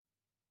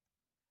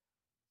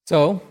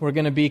So we're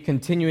going to be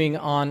continuing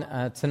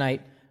on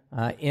tonight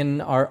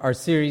in our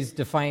series,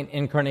 Defiant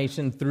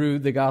Incarnation, through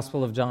the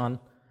Gospel of John.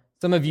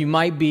 Some of you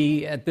might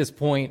be, at this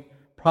point,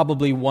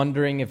 probably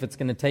wondering if it's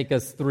going to take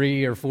us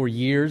 3 or 4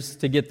 years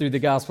to get through the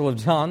Gospel of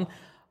John.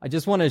 I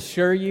just want to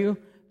assure you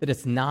that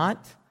it's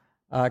not.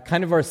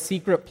 Kind of our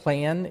secret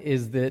plan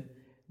is that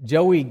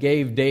Joey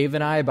gave Dave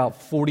and I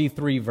about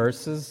 43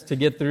 verses to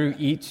get through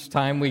each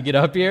time we get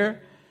up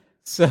here.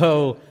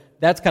 So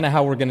that's kind of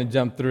how we're going to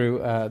jump through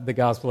the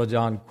Gospel of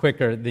John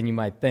quicker than you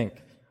might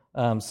think.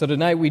 So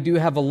tonight we do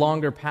have a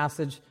longer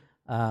passage.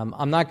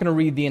 I'm not going to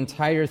read the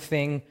entire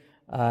thing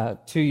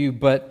to you,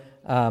 but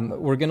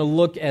we're going to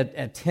look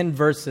at 10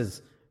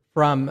 verses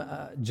from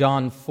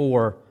John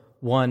 4,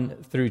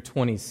 1 through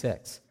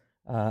 26.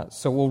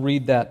 So we'll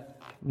read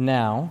that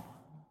now.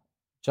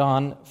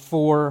 John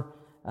 4,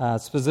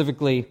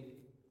 specifically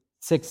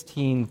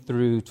 16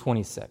 through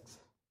 26.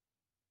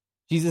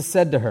 Jesus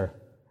said to her,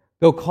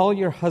 "Go call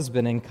your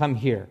husband and come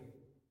here."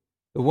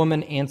 The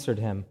woman answered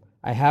him,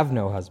 "I have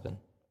no husband."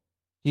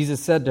 Jesus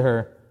said to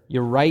her,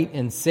 "You're right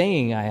in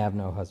saying I have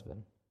no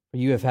husband, for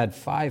you have had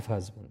 5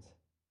 husbands,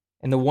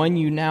 and the one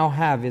you now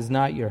have is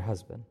not your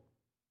husband.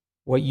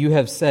 What you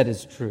have said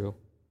is true."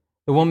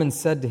 The woman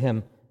said to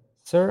him,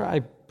 "Sir, I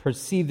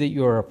perceive that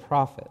you are a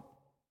prophet.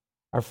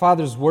 Our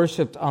fathers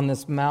worshipped on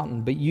this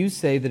mountain, but you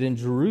say that in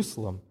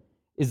Jerusalem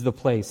is the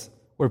place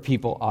where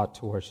people ought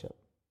to worship."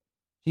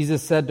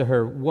 Jesus said to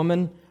her,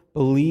 "Woman,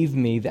 believe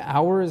me, the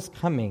hour is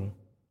coming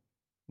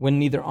when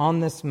neither on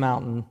this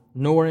mountain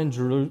nor in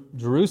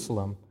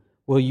Jerusalem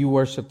will you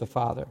worship the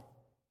Father.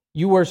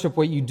 You worship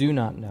what you do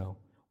not know.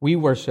 We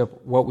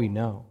worship what we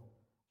know.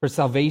 For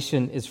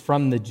salvation is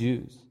from the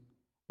Jews.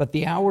 But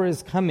the hour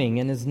is coming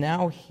and is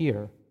now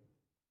here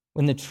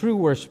when the true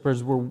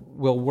worshipers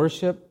will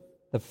worship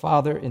the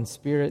Father in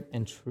spirit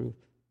and truth.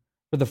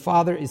 For the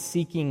Father is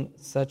seeking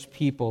such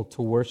people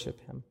to worship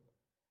him.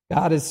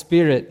 God is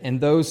spirit,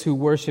 and those who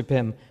worship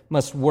him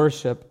must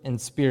worship in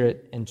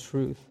spirit and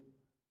truth."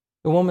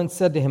 The woman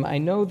said to him, "I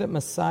know that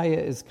Messiah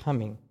is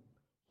coming,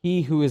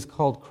 he who is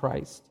called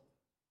Christ.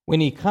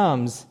 When he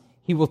comes,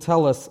 he will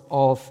tell us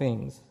all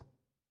things."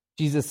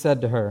 Jesus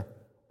said to her,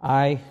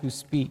 "I who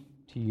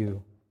speak to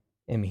you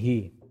am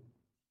he."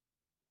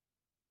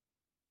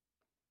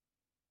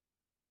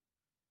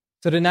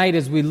 So tonight,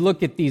 as we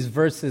look at these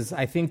verses,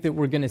 I think that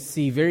we're going to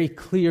see very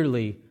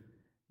clearly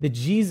that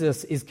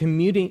Jesus is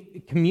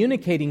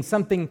communicating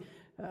something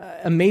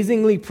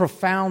amazingly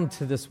profound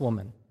to this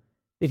woman.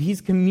 That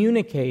he's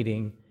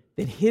communicating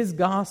that his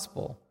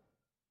gospel,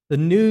 the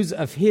news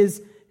of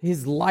his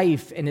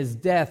life and his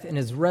death and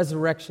his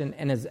resurrection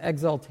and his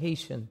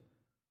exaltation,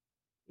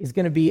 is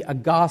going to be a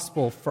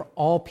gospel for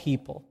all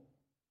people.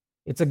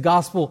 It's a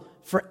gospel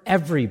for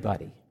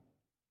everybody.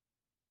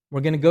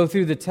 We're going to go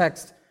through the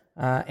text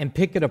and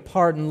pick it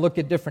apart and look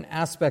at different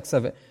aspects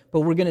of it.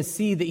 But we're going to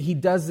see that he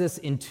does this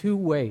in 2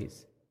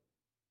 ways.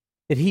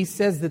 That he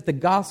says that the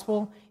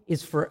gospel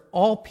is for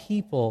all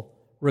people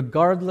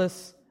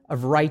regardless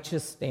of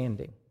righteous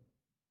standing.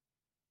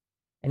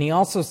 And he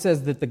also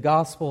says that the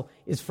gospel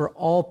is for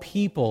all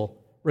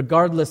people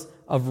regardless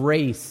of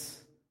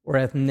race or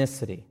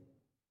ethnicity.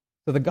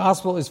 So the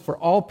gospel is for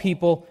all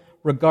people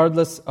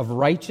regardless of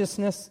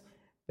righteousness.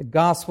 The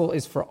gospel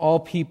is for all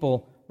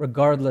people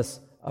regardless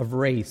of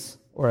race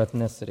or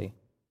ethnicity.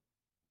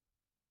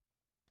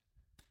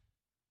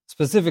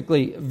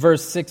 Specifically,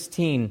 verse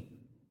 16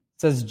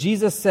 says,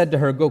 Jesus said to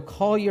her, "Go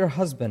call your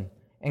husband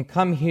and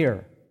come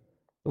here."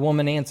 The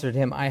woman answered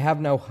him, "I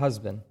have no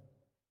husband."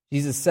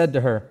 Jesus said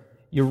to her,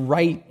 "You're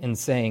right in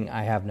saying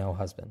I have no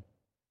husband,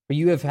 for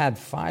you have had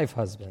 5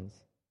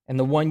 husbands, and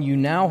the one you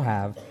now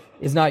have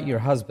is not your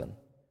husband.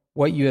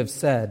 What you have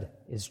said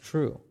is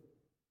true."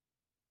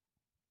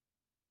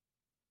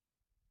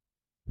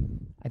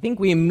 I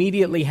think we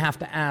immediately have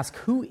to ask,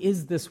 who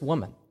is this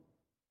woman?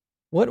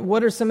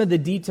 What are some of the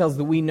details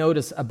that we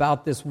notice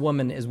about this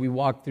woman as we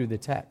walk through the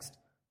text?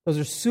 Those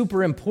are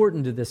super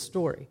important to this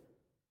story.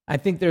 I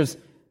think there's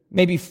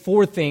maybe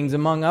 4 things,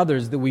 among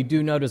others, that we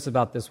do notice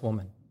about this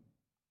woman.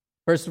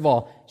 First of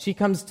all, she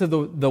comes to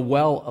the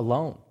well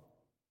alone.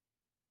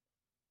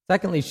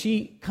 Secondly,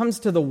 she comes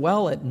to the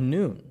well at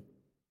noon,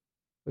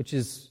 which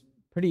is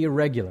pretty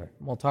irregular.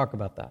 We'll talk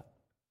about that.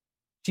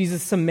 She's a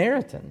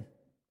Samaritan.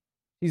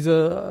 She's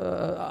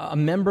a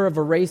member of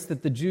a race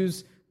that the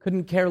Jews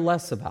couldn't care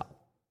less about.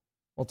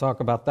 We'll talk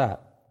about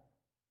that.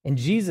 And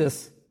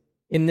Jesus,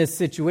 in this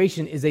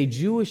situation, is a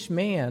Jewish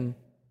man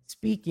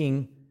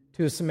speaking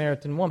to a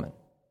Samaritan woman.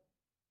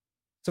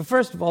 So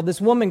first of all,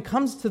 this woman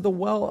comes to the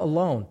well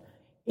alone.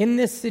 In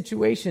this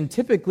situation,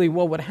 typically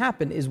what would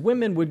happen is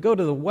women would go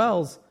to the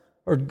wells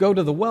or go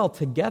to the well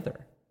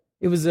together.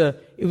 It was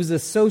a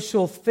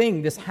social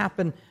thing. This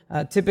happened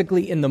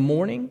typically in the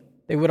morning.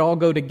 They would all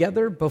go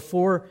together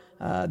before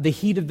the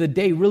heat of the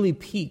day really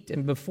peaked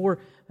and before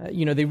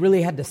they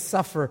really had to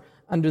suffer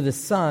under the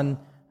sun,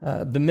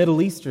 the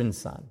Middle Eastern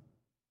sun.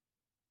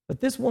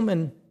 But this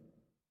woman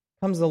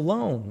comes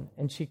alone,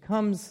 and she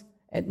comes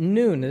at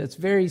noon. And it's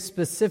very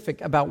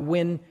specific about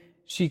when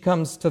she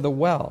comes to the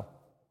well.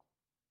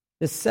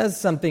 this says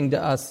something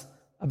to us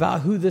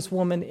about who this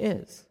woman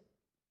is.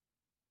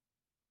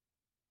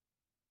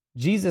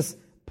 Jesus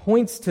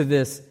points to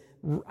this.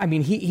 I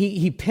mean,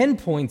 he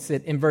pinpoints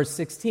it in verse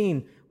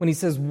 16 when he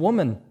says,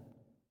 "Woman,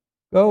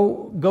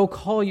 go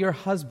call your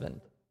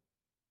husband."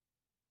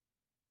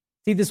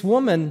 See, this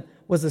woman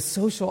was a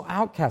social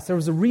outcast. There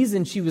was a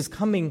reason she was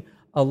coming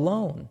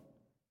alone.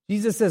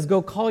 Jesus says,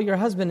 "Go call your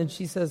husband," and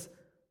she says,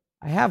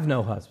 "I have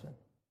no husband."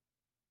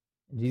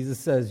 And Jesus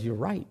says, "You're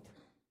right.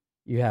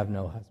 You have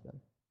no husband."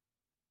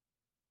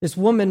 This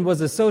woman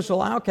was a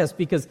social outcast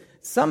because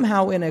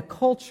somehow in a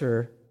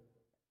culture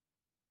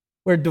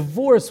where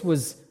divorce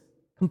was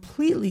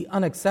completely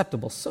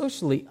unacceptable,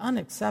 socially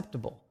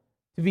unacceptable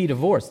to be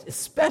divorced,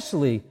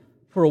 especially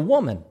for a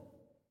woman,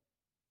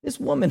 this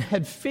woman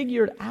had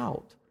figured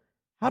out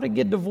how to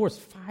get divorced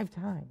 5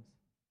 times.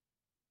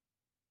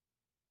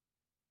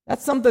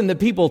 That's something that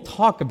people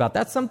talk about.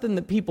 That's something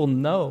that people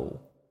know.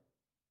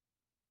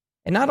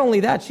 And not only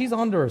that, she's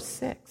on to her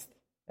 6th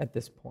at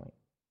this point.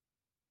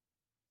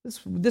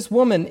 This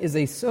woman is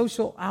a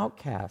social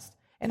outcast.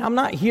 And I'm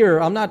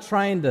not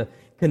trying to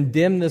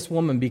condemn this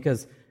woman,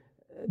 because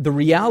the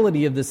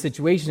reality of the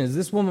situation is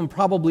this woman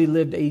probably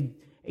lived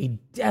a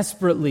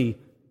desperately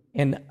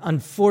and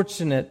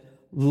unfortunate,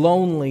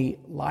 lonely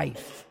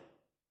life.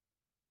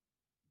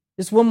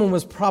 This woman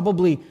was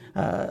probably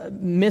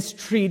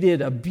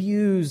mistreated,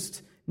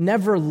 abused,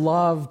 never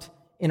loved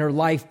in her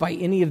life by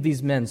any of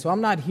these men. So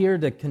I'm not here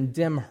to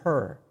condemn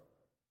her.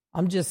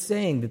 I'm just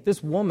saying that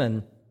this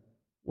woman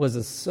was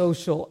a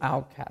social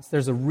outcast.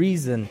 There's a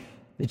reason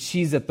that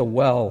she's at the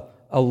well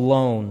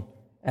alone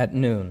at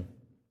noon.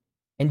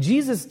 And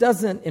Jesus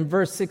doesn't, in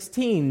verse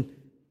 16,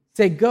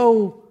 say,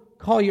 "Go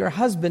call your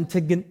husband,"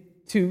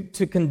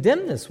 to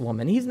condemn this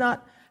woman. He's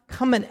not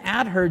coming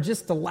at her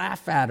just to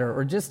laugh at her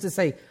or just to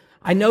say,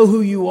 "I know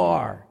who you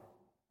are,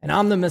 and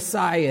I'm the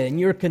Messiah, and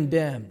you're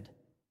condemned."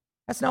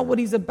 That's not what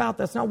he's about.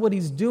 That's not what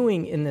he's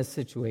doing in this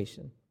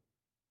situation.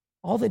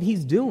 All that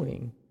he's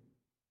doing,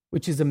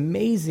 which is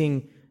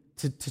amazing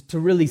to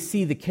really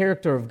see the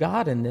character of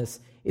God in this,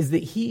 is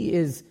that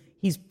he's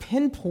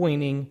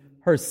pinpointing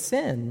her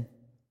sin,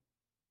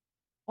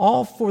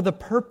 all for the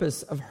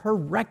purpose of her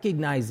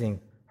recognizing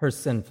her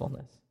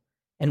sinfulness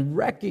and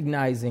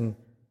recognizing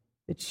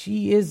that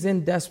she is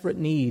in desperate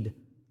need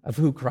of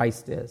who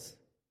Christ is.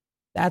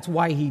 That's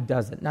why he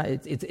does it. Now,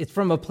 it's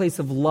from a place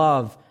of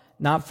love,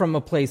 not from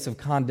a place of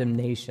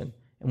condemnation,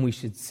 and we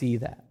should see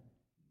that.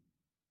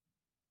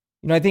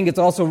 I think it's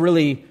also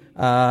really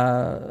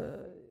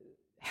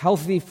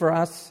healthy for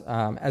us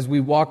as we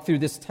walk through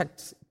this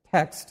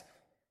text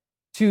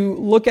to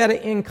look at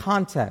it in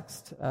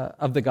context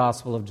of the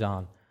Gospel of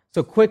John.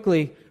 So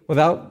quickly,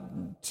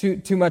 without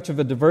too much of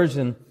a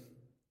diversion,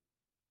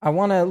 I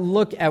want to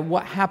look at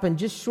what happened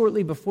just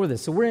shortly before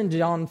this. So we're in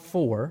John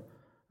 4,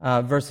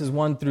 verses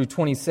 1 through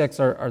 26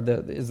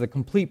 is the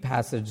complete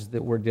passage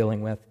that we're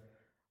dealing with.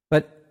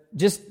 But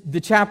just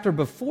the chapter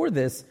before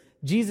this,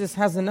 Jesus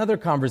has another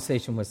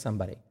conversation with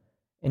somebody.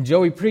 And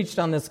Joey preached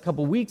on this a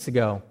couple weeks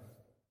ago.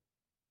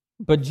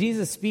 But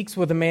Jesus speaks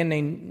with a man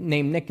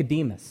named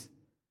Nicodemus.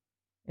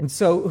 And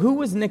so who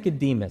was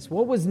Nicodemus?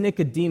 What was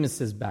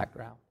Nicodemus's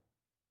background?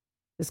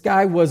 This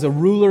guy was a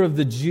ruler of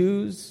the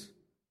Jews.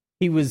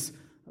 He was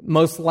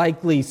most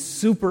likely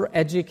super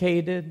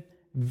educated,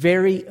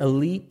 very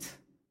elite,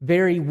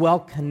 very well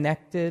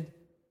connected,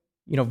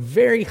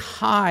 very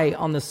high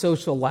on the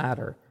social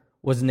ladder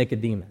was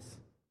Nicodemus.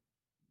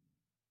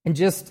 And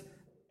just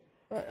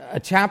a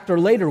chapter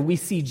later, we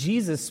see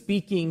Jesus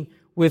speaking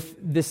with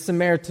this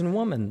Samaritan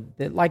woman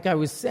that, like I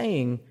was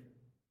saying,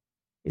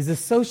 is a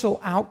social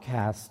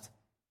outcast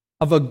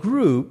of a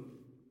group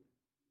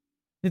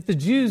that the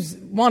Jews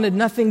wanted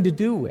nothing to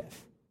do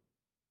with.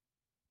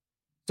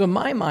 So in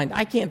my mind,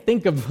 I can't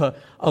think of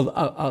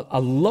a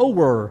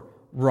lower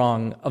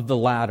rung of the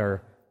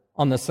ladder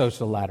on the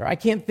social ladder. I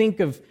can't think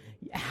of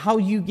how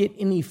you get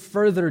any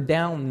further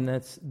down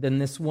than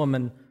this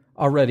woman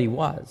already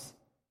was.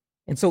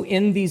 And so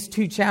in these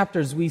 2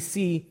 chapters, we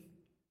see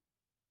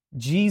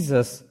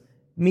Jesus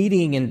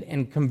meeting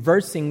and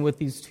conversing with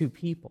these 2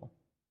 people.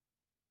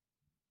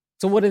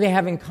 So what do they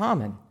have in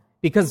common?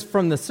 Because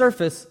from the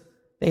surface,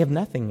 they have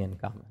nothing in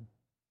common.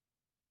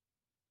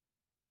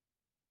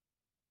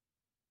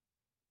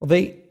 Well,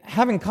 they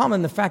have in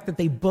common the fact that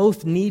they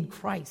both need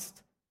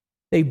Christ.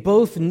 They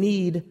both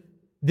need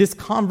this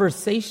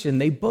conversation.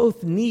 They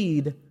both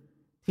need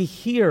to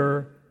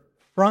hear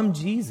from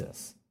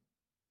Jesus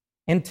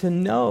and to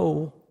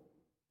know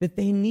that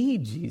they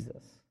need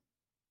Jesus.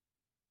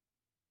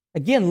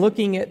 Again,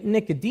 looking at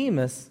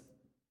Nicodemus,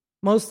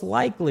 most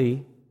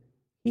likely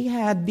he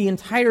had the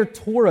entire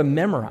Torah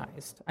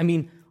memorized. I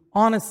mean,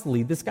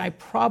 honestly, this guy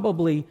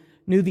probably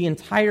knew the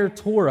entire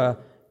Torah.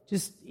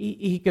 Just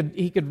he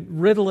could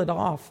riddle it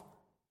off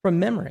from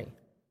memory.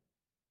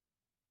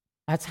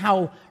 That's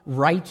how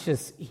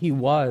righteous he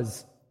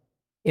was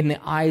in the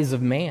eyes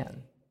of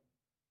man.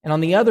 And on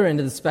the other end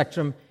of the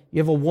spectrum, you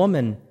have a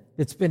woman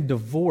that's been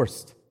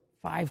divorced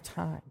 5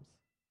 times.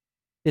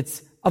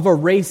 It's of a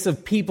race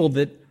of people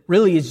that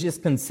really is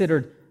just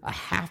considered a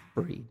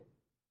half-breed.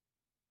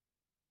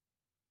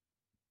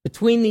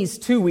 Between these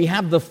two, we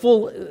have the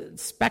full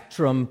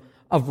spectrum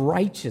of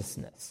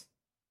righteousness.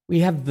 We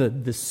have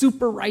the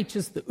super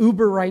righteous, the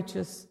uber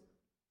righteous.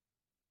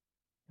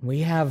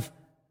 We have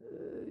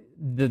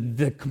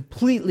the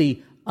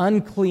completely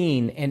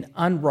unclean and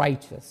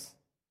unrighteous.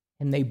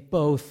 And they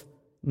both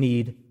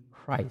need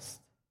Christ.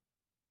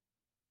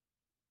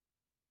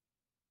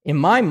 In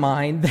my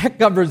mind, that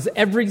covers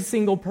every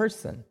single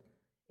person.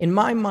 In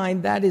my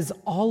mind, that is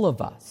all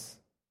of us.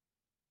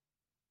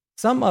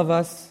 Some of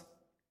us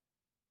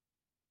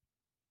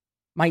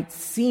might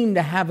seem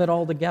to have it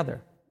all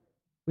together.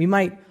 We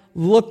might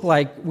look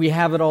like we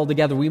have it all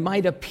together. We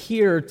might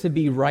appear to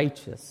be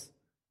righteous,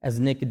 as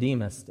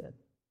Nicodemus did.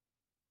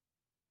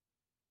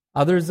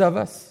 Others of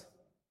us,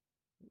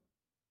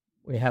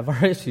 we have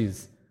our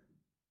issues.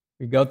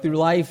 We go through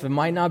life, it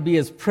might not be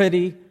as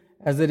pretty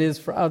as it is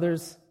for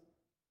others,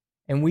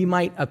 and we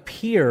might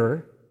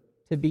appear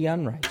to be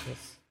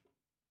unrighteous.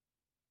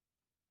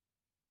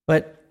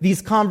 But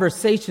these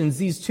conversations,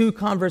 these two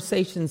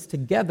conversations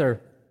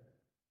together,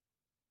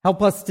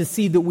 help us to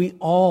see that we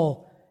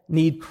all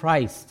need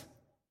Christ.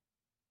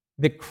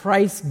 That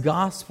Christ's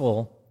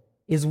gospel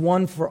is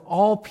one for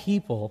all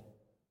people,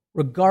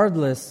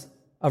 regardless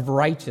of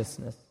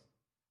righteousness,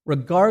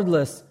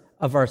 regardless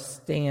of our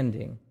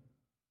standing.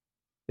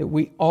 That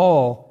we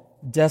all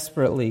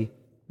desperately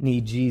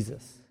need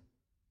Jesus.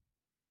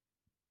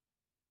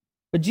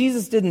 But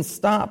Jesus didn't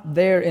stop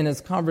there in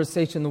his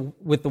conversation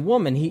with the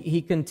woman.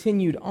 He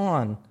continued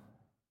on.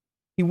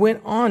 He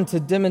went on to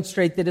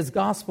demonstrate that his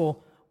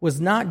gospel was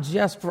not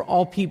just for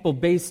all people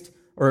based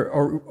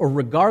or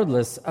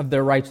regardless of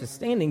their righteous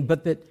standing,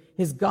 but that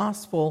his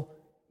gospel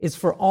is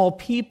for all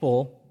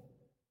people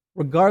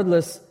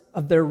regardless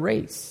of their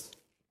race.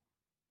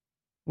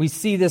 We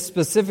see this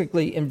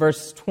specifically in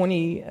verse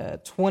 20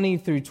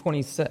 through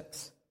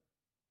 26.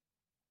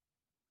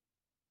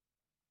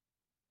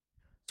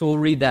 So we'll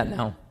read that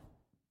now.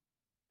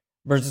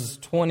 Verses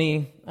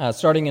 20,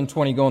 starting in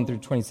 20, going through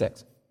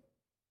 26.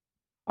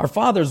 Our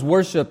fathers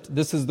worshipped,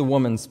 this is the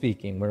woman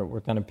speaking,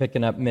 we're kind of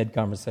picking up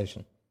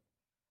mid-conversation.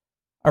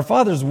 Our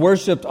fathers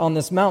worshipped on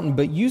this mountain,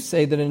 but you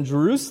say that in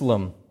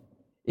Jerusalem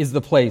is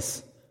the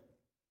place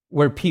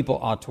where people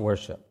ought to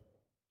worship.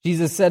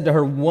 Jesus said to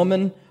her,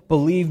 Woman,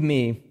 believe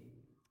me,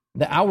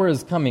 the hour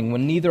is coming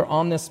when neither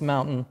on this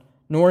mountain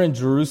nor in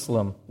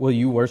Jerusalem will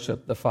you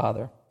worship the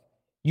Father.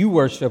 You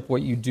worship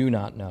what you do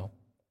not know.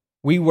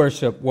 We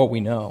worship what we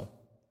know.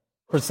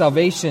 For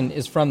salvation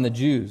is from the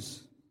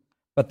Jews.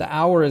 But the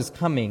hour is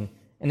coming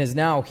and is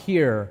now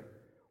here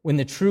when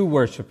the true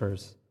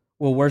worshipers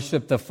will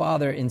worship the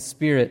Father in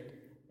spirit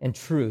and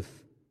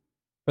truth.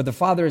 For the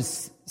Father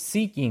is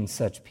seeking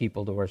such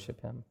people to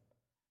worship him.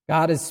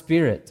 God is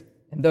spirit,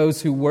 and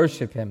those who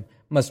worship him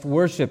must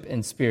worship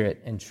in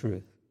spirit and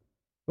truth.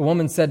 The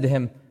woman said to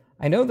him,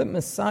 I know that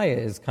Messiah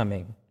is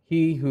coming,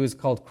 he who is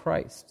called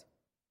Christ.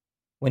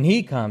 When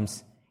he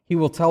comes, he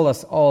will tell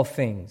us all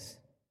things.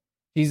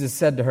 Jesus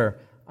said to her,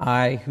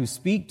 I who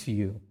speak to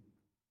you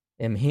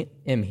am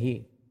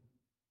he.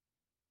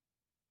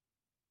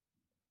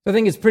 So I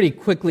think it's pretty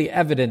quickly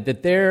evident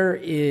that there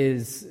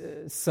is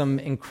some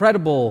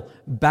incredible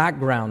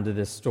background to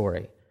this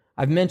story.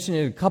 I've mentioned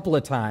it a couple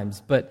of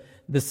times, but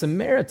the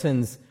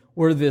Samaritans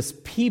were this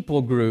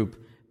people group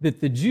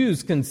that the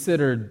Jews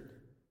considered,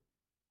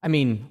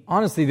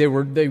 honestly, they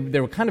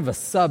were kind of a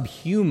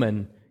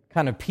subhuman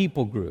kind of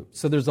people group.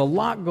 So there's a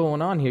lot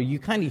going on here. You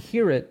kind of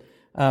hear it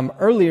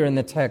earlier in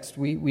the text.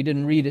 We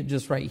didn't read it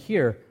just right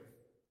here.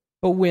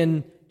 But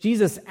when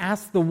Jesus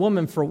asked the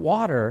woman for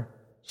water,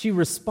 she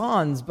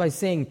responds by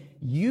saying,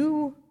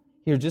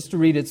 just to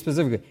read it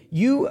specifically,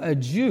 you, a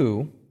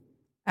Jew,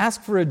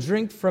 ask for a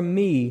drink from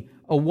me,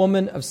 a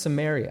woman of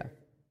Samaria.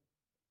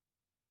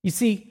 You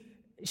see,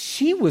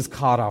 she was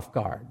caught off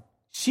guard.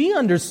 She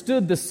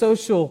understood the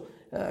social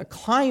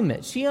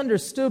climate. She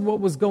understood what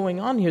was going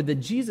on here, that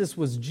Jesus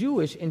was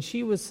Jewish and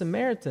she was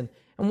Samaritan.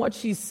 And what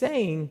she's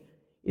saying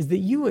is that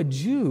you, a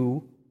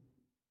Jew,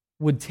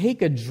 would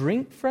take a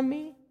drink from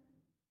me?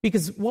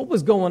 Because what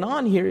was going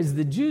on here is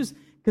the Jews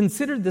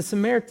considered the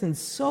Samaritans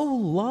so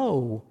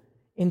low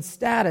in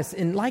status,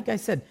 and like I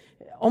said,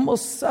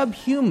 almost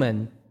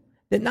subhuman,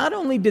 that not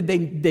only did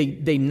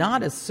they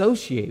not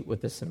associate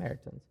with the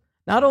Samaritans,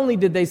 not only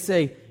did they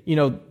say,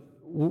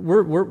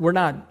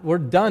 we're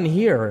done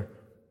here,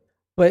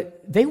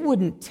 but they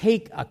wouldn't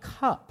take a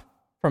cup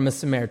from a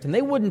Samaritan.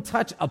 They wouldn't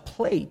touch a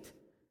plate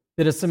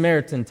that a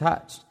Samaritan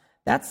touched.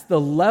 That's the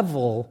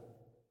level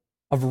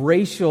of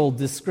racial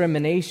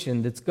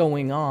discrimination that's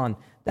going on.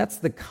 That's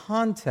the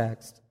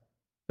context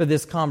for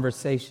this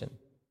conversation.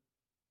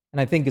 And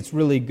I think it's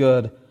really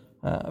good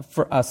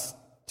for us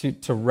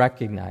to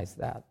recognize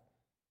that.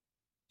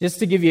 Just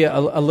to give you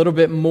a little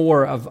bit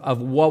more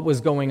of what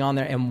was going on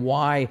there and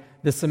why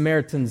the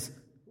Samaritans,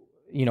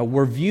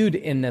 were viewed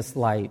in this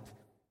light.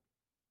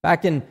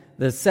 Back in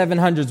the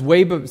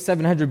 700s,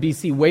 700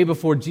 BC, way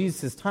before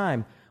Jesus'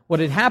 time,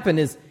 what had happened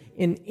is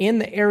in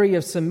the area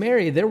of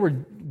Samaria, there were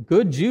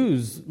good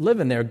Jews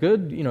living there,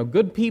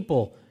 good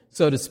people,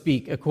 so to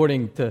speak,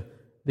 according to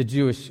the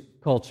Jewish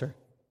culture.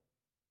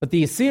 But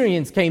the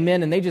Assyrians came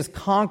in and they just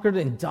conquered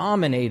and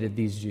dominated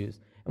these Jews.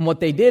 And what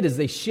they did is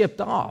they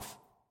shipped off,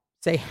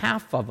 say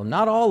half of them,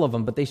 not all of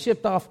them, but they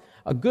shipped off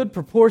a good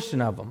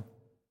proportion of them.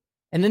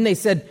 And then they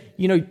said,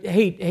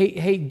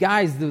 hey,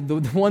 guys,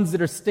 the ones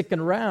that are sticking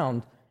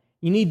around,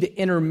 you need to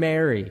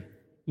intermarry.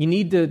 You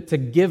need to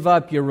give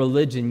up your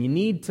religion. You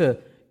need to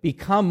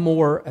become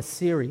more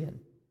Assyrian.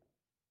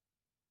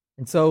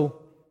 And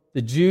so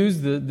the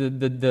Jews,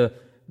 the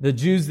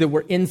Jews that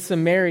were in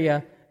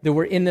Samaria, that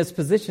were in this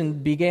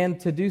position, began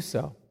to do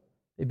so.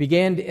 They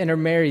began to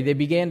intermarry. They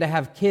began to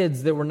have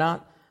kids that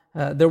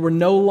were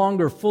no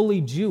longer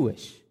fully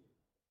Jewish.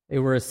 They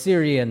were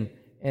Assyrian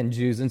and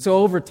Jews. And so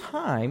over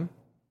time,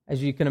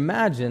 as you can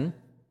imagine,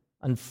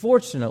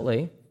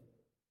 unfortunately,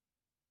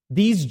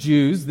 these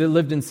Jews that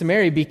lived in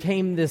Samaria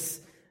became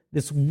this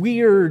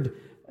weird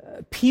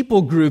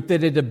people group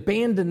that had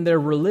abandoned their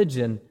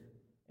religion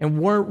and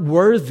weren't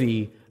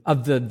worthy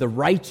of the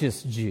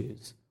righteous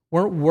Jews,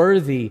 weren't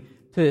worthy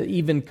to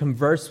even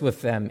converse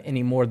with them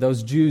anymore,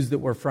 those Jews that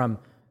were from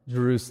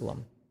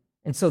Jerusalem.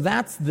 And so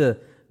that's the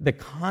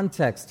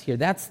context here.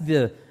 That's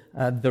the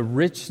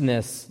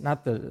richness,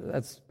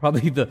 that's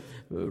probably the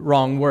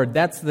wrong word.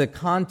 That's the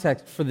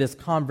context for this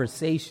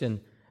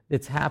conversation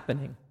that's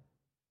happening.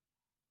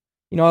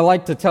 I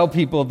like to tell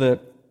people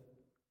that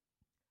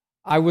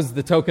I was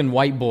the token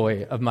white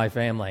boy of my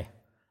family.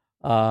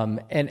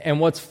 And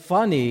what's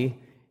funny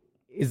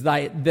is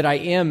that I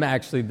am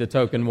actually the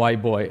token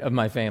white boy of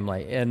my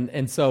family.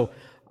 And so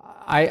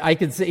I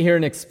could sit here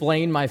and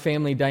explain my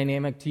family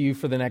dynamic to you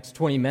for the next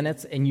 20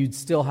 minutes, and you'd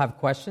still have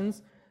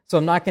questions. So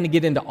I'm not going to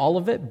get into all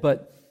of it,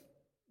 but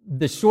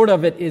the short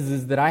of it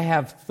is that I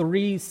have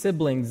 3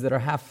 siblings that are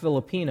half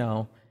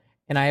Filipino,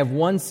 and I have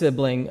one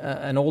sibling,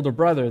 an older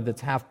brother,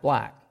 that's half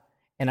black.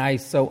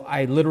 And so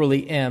I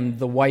literally am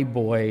the white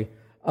boy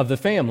of the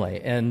family.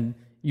 And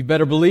you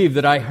better believe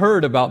that I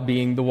heard about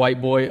being the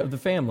white boy of the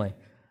family.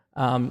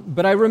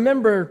 But I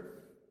remember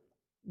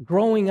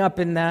growing up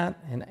in that,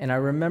 and I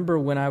remember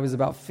when I was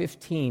about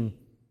 15,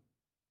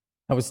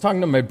 I was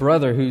talking to my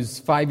brother who's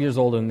 5 years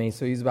older than me,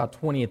 so he's about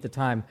 20 at the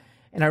time.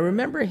 And I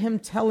remember him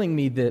telling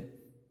me that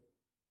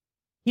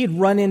he had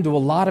run into a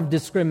lot of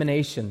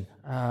discrimination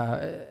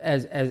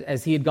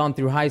as he had gone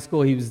through high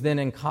school. He was then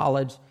in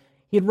college.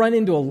 He had run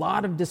into a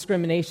lot of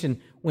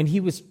discrimination when he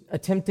was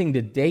attempting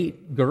to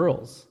date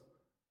girls,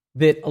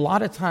 that a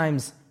lot of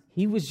times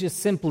he was just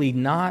simply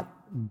not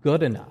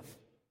good enough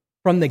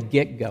from the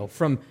get-go,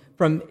 from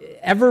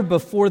ever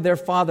before their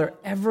father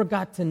ever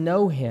got to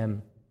know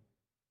him.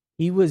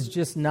 He was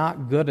just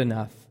not good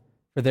enough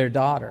for their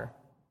daughter.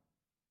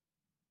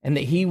 And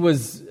that he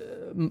was,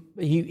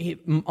 he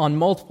on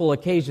multiple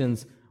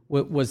occasions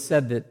was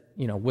said that,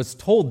 was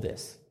told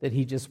this, that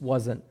he just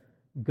wasn't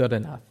good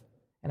enough.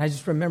 And I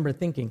just remember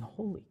thinking,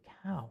 holy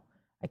cow,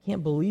 I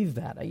can't believe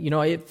that.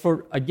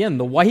 For, again,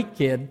 the white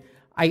kid,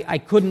 I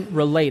couldn't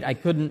relate. I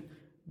couldn't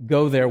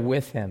go there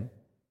with him.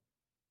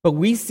 But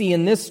we see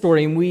in this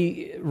story, and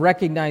we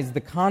recognize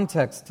the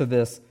context to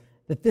this,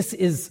 that this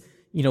is,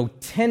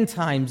 10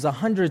 times,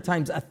 100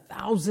 times,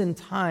 1,000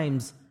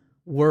 times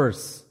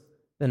worse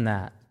than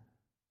that.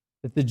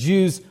 That the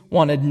Jews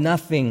wanted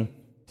nothing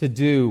to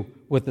do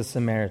with the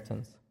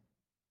Samaritans.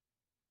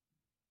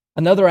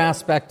 Another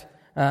aspect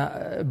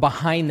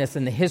behind this,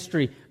 and the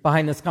history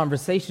behind this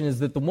conversation, is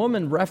that the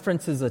woman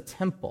references a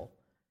temple.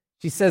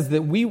 She says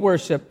that we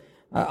worship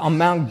on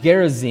Mount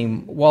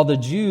Gerizim while the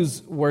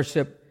Jews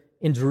worship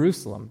in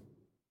Jerusalem.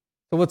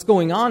 So what's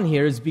going on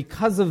here is,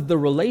 because of the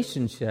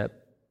relationship,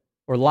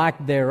 or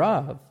lack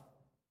thereof,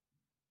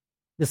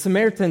 the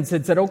Samaritans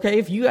had said, okay,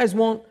 if you guys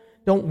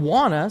don't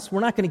want us,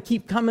 we're not going to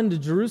keep coming to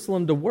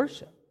Jerusalem to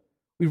worship.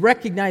 We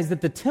recognize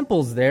that the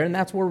temple's there, and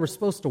that's where we're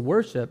supposed to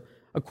worship,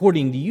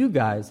 according to you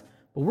guys,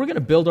 but we're going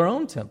to build our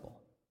own temple.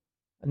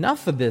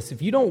 Enough of this.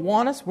 If you don't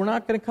want us, we're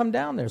not going to come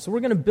down there. So we're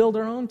going to build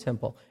our own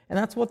temple. And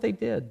that's what they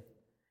did.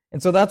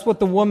 And so that's what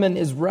the woman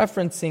is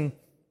referencing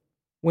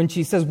when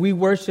she says, we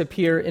worship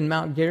here in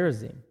Mount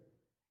Gerizim.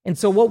 And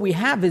so what we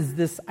have is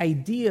this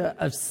idea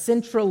of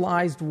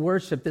centralized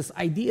worship, this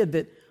idea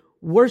that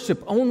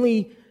worship,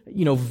 only,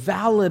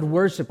 valid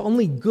worship,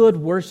 only good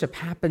worship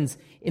happens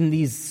in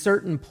these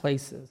certain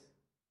places.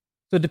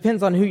 So it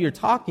depends on who you're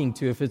talking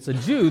to. If it's a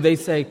Jew, they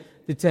say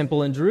the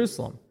temple in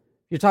Jerusalem.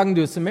 If you're talking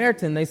to a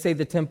Samaritan, they say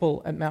the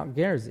temple at Mount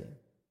Gerizim.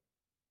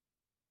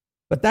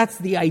 But that's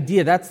the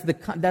idea, that's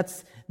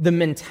the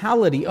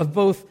mentality of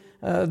both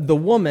the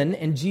woman,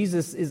 and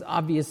Jesus is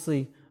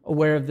obviously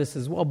aware of this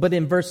as well. But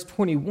in verse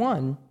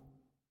 21,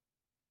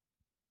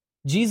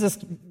 Jesus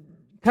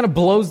kind of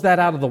blows that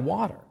out of the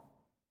water.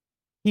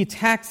 He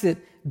attacks it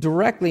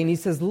directly, and he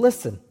says,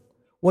 listen,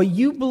 what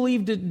you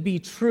believed to be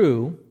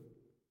true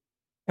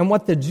and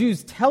what the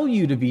Jews tell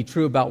you to be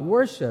true about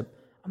worship,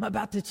 I'm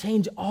about to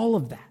change all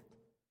of that.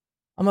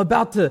 I'm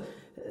about to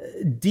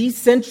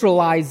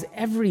decentralize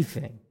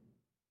everything.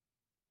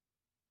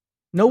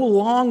 No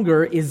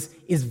longer is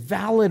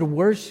valid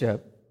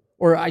worship,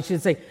 or I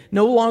should say,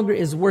 no longer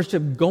is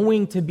worship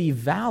going to be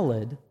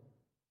valid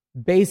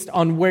based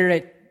on where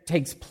it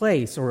takes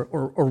place or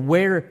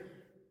where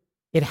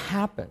it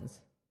happens.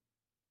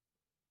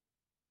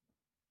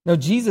 Now,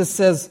 Jesus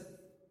says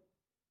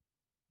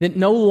that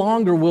no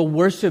longer will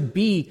worship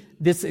be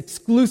this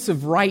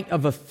exclusive right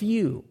of a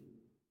few.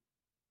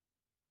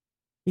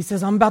 He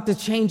says, I'm about to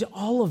change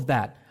all of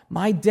that.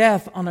 My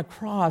death on a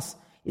cross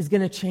is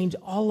going to change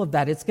all of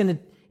that. It's going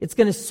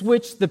to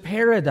switch the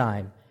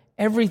paradigm.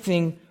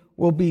 Everything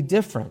will be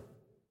different.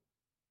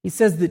 He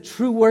says that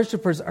true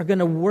worshipers are going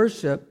to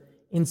worship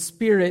in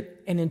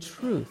spirit and in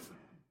truth.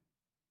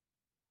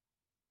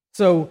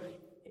 So,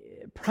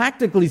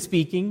 practically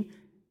speaking,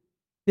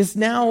 this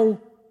now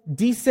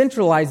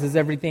decentralizes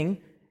everything,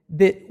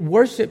 that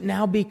worship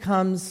now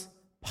becomes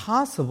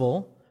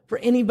possible for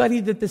anybody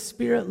that the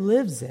Spirit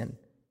lives in,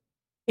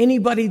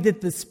 anybody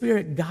that the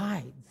Spirit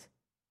guides.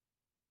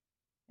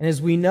 And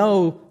as we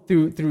know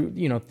through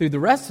the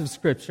rest of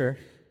Scripture,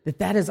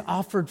 that is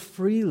offered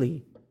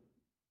freely,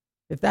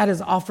 that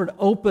is offered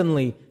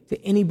openly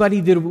to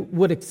anybody that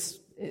would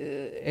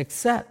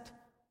accept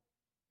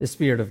the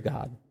Spirit of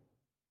God.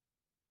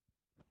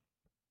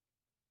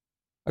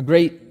 A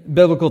great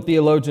biblical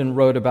theologian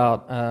wrote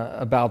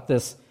about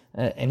this,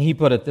 and he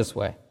put it this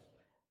way: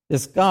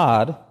 this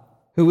God,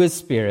 who is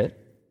Spirit,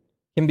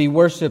 can be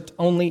worshipped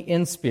only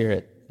in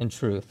spirit and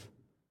truth.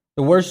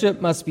 The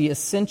worship must be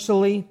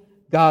essentially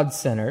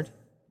God-centered,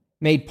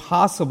 made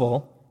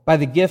possible by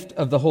the gift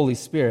of the Holy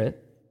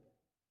Spirit,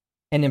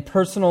 and in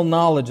personal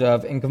knowledge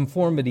of and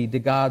conformity to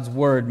God's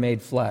Word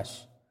made flesh.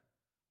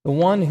 The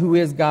one who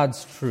is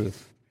God's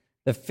truth,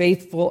 the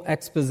faithful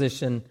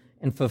exposition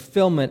and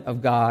fulfillment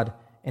of God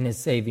and His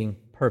saving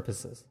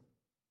purposes.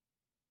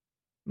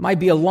 It might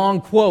be a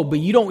long quote, but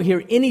you don't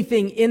hear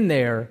anything in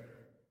there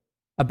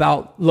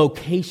about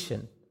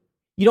location.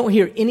 You don't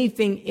hear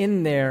anything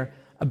in there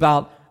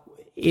about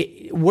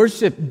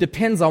worship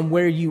depends on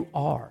where you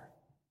are.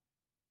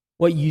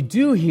 What you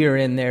do hear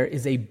in there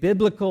is a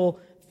biblical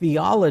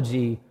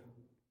theology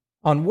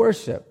on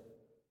worship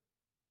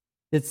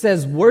that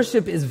says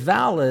worship is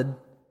valid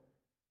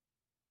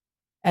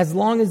as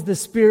long as the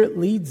Spirit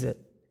leads it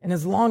and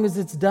as long as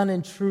it's done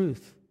in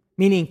truth,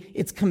 meaning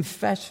it's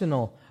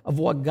confessional of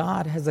what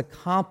God has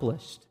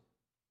accomplished.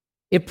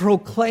 It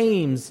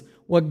proclaims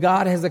what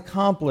God has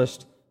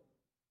accomplished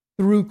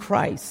through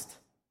Christ.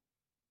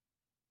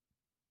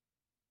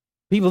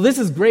 People, this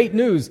is great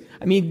news.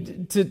 I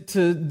mean, to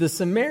the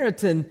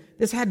Samaritan,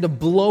 this had to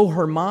blow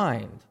her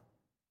mind.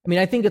 I mean,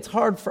 I think it's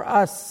hard for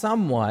us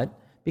somewhat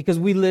because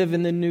we live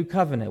in the new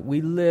covenant.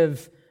 We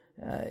live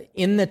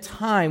in the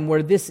time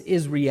where this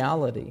is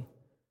reality.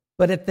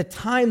 But at the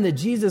time that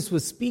Jesus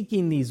was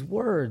speaking these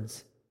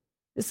words,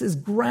 this is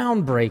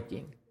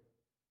groundbreaking.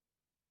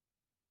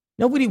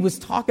 Nobody was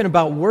talking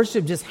about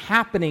worship just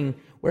happening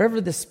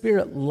wherever the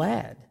Spirit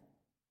led.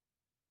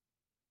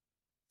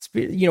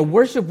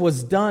 Worship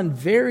was done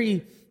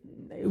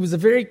it was a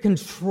very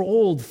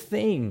controlled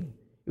thing.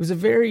 It was a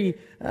very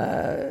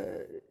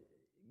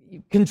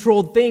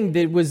controlled thing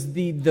that was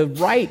the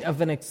right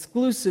of an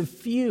exclusive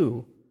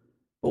few.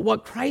 But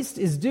what Christ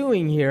is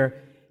doing here,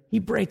 He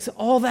breaks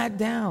all that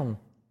down.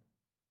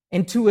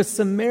 And to a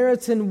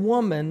Samaritan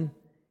woman,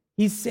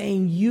 He's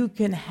saying, you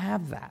can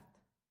have that.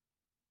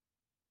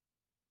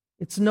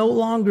 It's no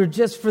longer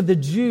just for the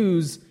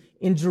Jews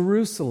in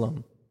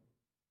Jerusalem.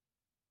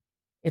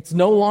 It's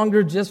no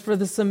longer just for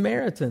the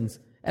Samaritans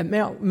at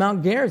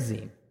Mount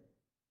Gerizim.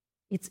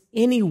 It's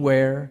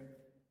anywhere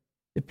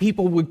that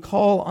people would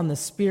call on the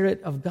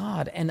Spirit of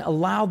God and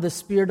allow the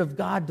Spirit of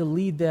God to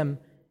lead them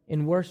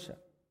in worship.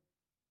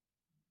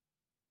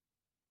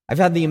 I've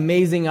had the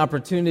amazing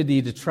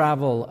opportunity to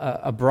travel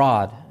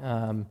abroad.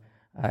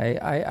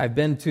 I've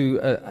been to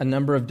a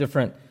number of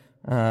different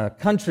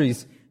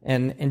countries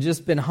and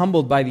just been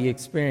humbled by the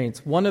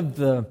experience. One of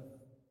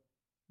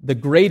the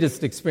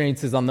greatest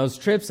experiences on those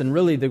trips, and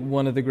really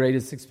one of the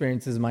greatest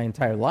experiences in my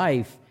entire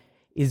life,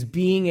 is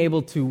being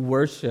able to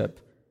worship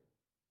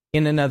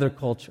in another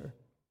culture.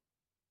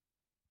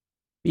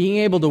 Being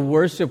able to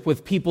worship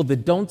with people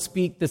that don't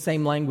speak the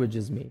same language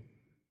as me.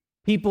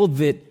 People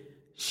that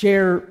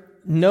share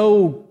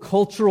no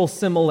cultural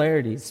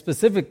similarities.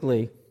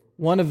 Specifically,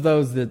 one of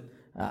those that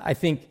I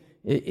think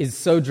is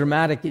so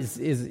dramatic is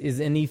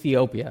in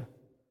Ethiopia.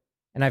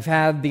 And I've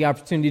had the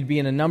opportunity to be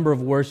in a number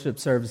of worship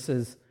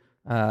services.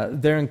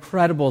 They're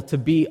incredible to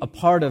be a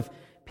part of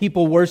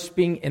people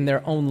worshiping in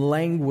their own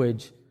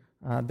language,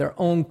 their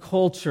own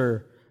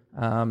culture.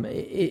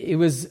 It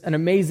was an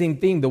amazing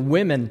thing. The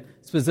women,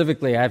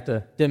 specifically, I have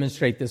to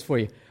demonstrate this for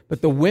you,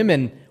 but the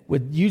women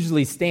would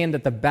usually stand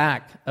at the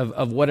back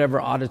of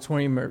whatever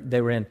auditorium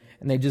they were in,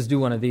 and they just do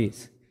one of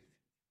these.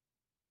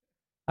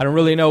 I don't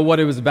really know what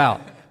it was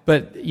about,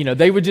 but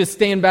they would just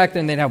stand back there,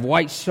 and they'd have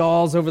white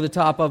shawls over the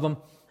top of them,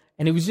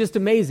 and it was just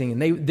amazing.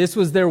 And this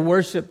was their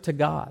worship to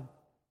God.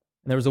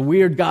 And there was a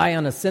weird guy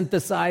on a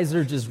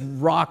synthesizer just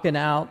rocking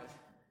out,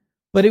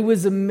 but it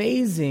was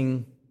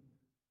amazing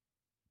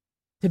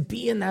to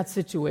be in that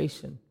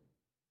situation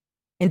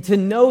and to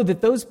know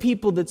that those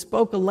people that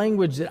spoke a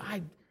language that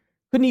I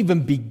couldn't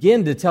even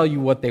begin to tell you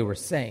what they were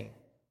saying,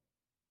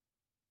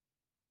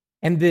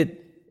 and that,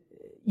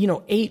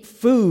 ate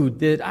food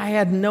that I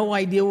had no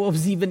idea what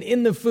was even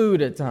in the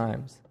food at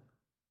times.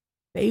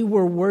 They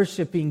were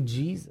worshiping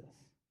Jesus.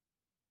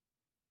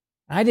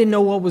 I didn't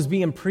know what was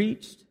being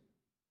preached.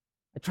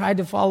 I tried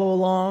to follow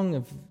along.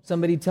 If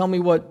somebody tell me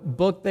what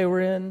book they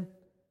were in.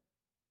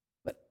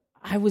 But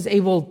I was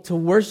able to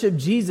worship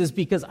Jesus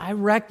because I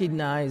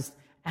recognized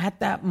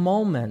at that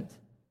moment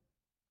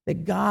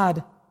that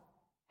God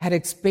had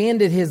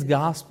expanded his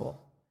gospel,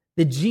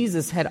 that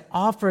Jesus had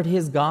offered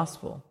his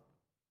gospel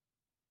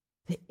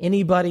to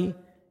anybody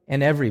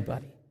and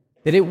everybody,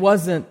 that it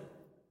wasn't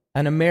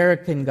an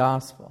American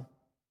gospel,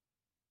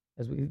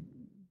 as we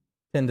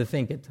tend to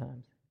think at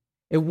times.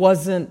 It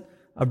wasn't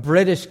a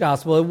British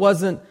gospel. It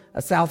wasn't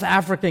a South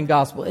African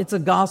gospel. It's a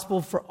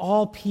gospel for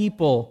all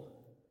people,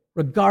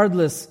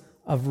 regardless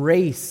of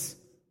race,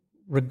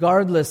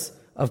 regardless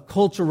of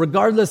culture,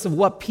 regardless of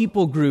what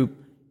people group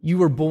you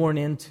were born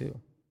into.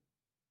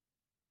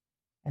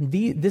 And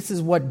this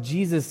is what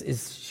Jesus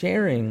is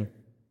sharing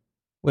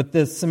with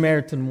this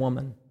Samaritan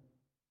woman.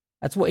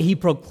 That's what he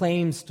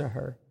proclaims to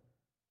her,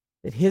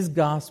 that his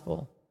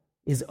gospel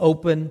is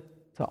open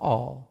to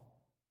all.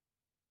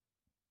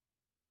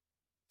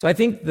 So I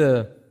think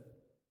the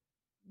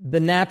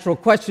natural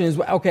question is,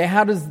 okay,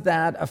 how does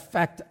that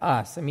affect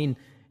us? I mean,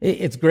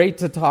 it's great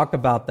to talk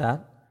about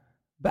that,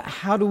 but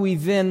how do we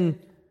then,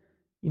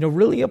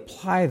 really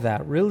apply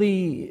that,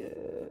 really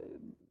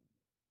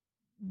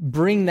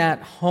bring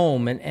that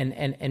home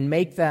and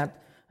make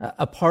that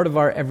a part of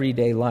our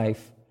everyday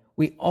life?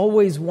 We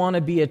always want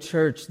to be a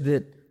church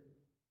that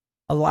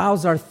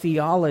allows our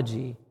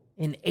theology,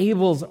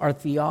 enables our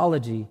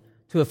theology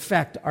to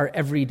affect our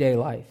everyday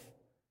life.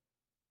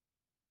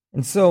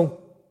 And so,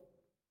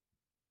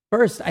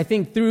 first, I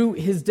think through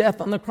his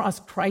death on the cross,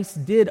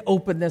 Christ did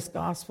open this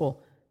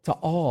gospel to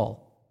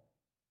all.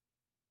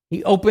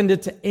 He opened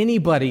it to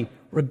anybody,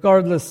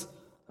 regardless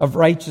of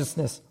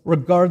righteousness,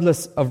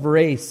 regardless of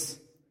race.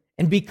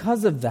 And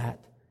because of that,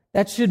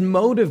 that should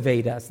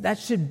motivate us. That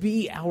should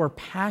be our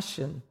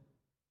passion.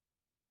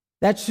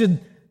 That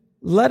should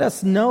let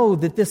us know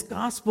that this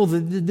gospel,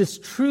 this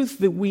truth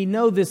that we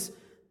know, this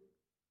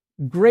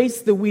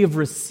grace that we have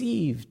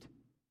received,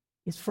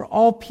 is for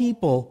all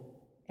people,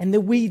 and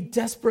that we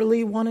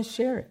desperately want to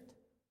share it.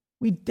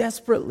 We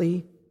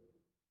desperately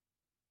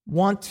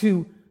want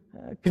to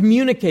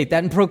communicate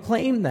that and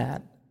proclaim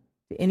that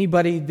to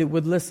anybody that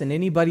would listen,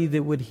 anybody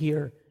that would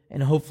hear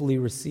and hopefully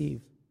receive.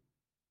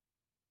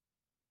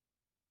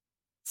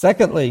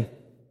 Secondly,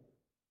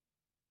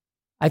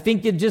 I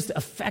think it just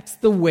affects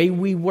the way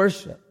we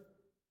worship.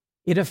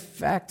 It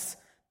affects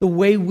the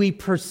way we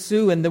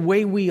pursue and the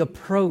way we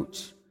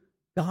approach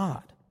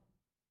God.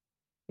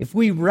 If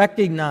we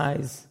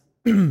recognize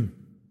that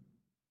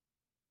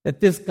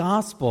this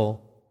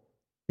gospel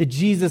that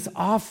Jesus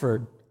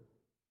offered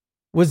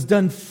was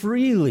done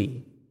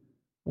freely,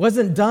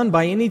 wasn't done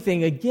by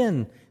anything,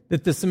 again,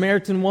 that the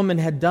Samaritan woman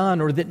had done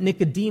or that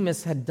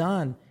Nicodemus had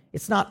done.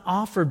 It's not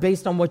offered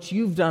based on what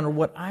you've done or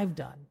what I've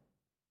done.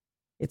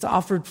 It's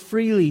offered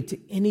freely to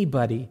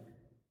anybody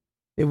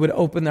that would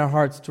open their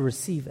hearts to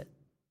receive it.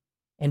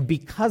 And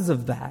because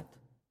of that,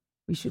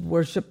 we should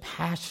worship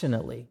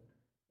passionately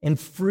and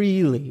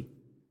freely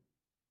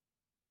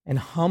and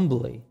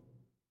humbly.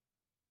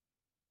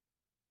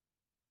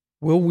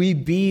 Will we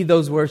be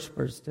those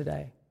worshipers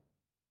today?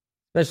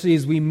 Especially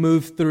as we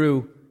move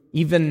through,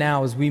 even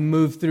now, as we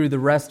move through the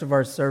rest of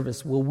our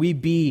service, will we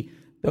be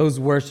those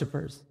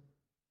worshipers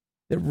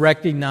that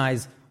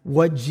recognize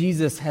what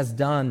Jesus has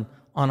done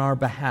on our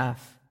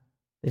behalf,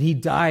 that he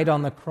died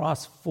on the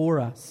cross for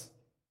us,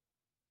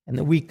 and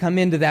that we come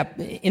into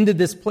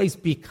this place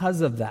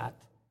because of that?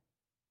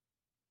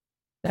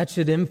 That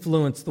should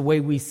influence the way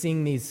we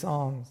sing these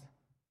songs,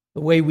 the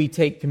way we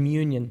take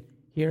communion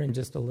here in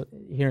just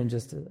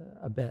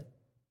a bit.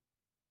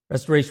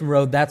 Restoration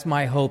Road, that's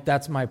my hope,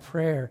 that's my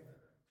prayer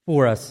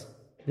for us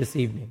this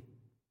evening.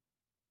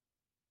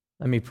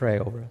 Let me pray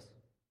over us.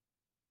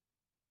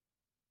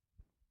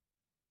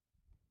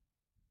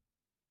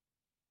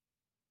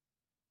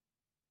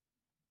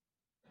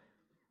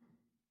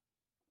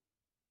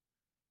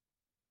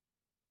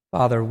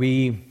 Father,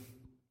 we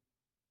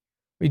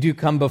do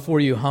come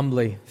before you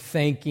humbly,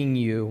 thanking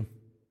you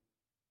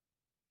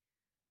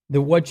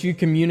that what you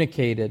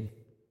communicated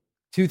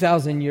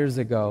 2,000 years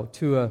ago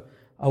to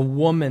a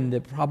woman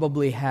that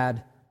probably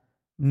had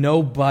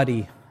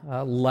nobody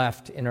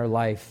left in her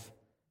life,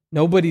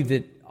 nobody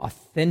that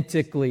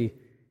authentically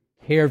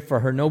cared for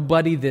her,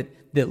 nobody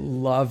that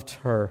loved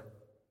her.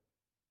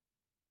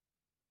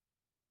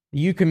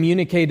 You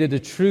communicated a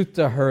truth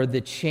to her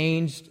that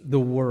changed the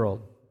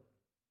world.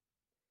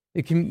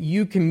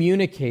 You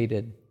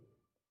communicated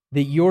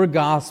that your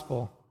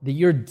gospel, that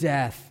your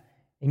death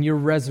and your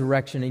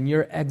resurrection and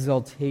your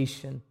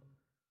exaltation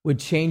would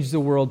change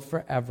the world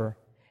forever.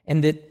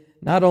 And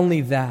that not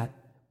only that,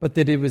 but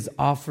that it was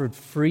offered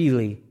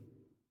freely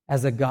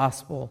as a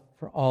gospel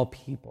for all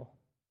people.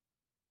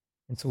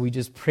 And so we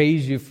just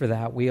praise you for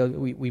that.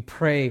 We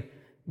pray,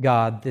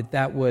 God,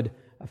 that would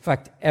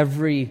affect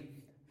every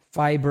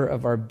fiber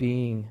of our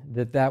being,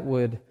 that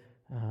would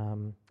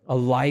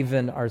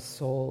enliven our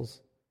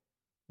souls.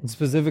 And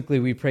specifically,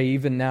 we pray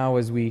even now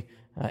as we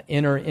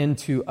enter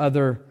into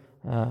other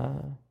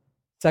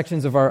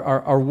sections of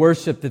our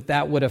worship,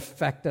 that would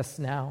affect us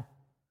now.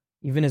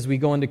 Even as we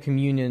go into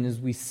communion, as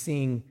we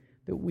sing,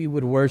 that we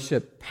would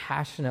worship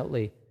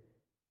passionately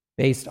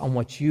based on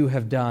what you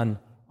have done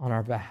on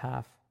our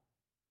behalf.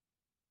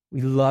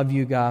 We love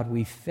you, God.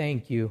 We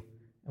thank you,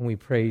 and we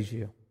praise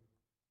you.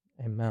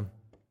 Amen.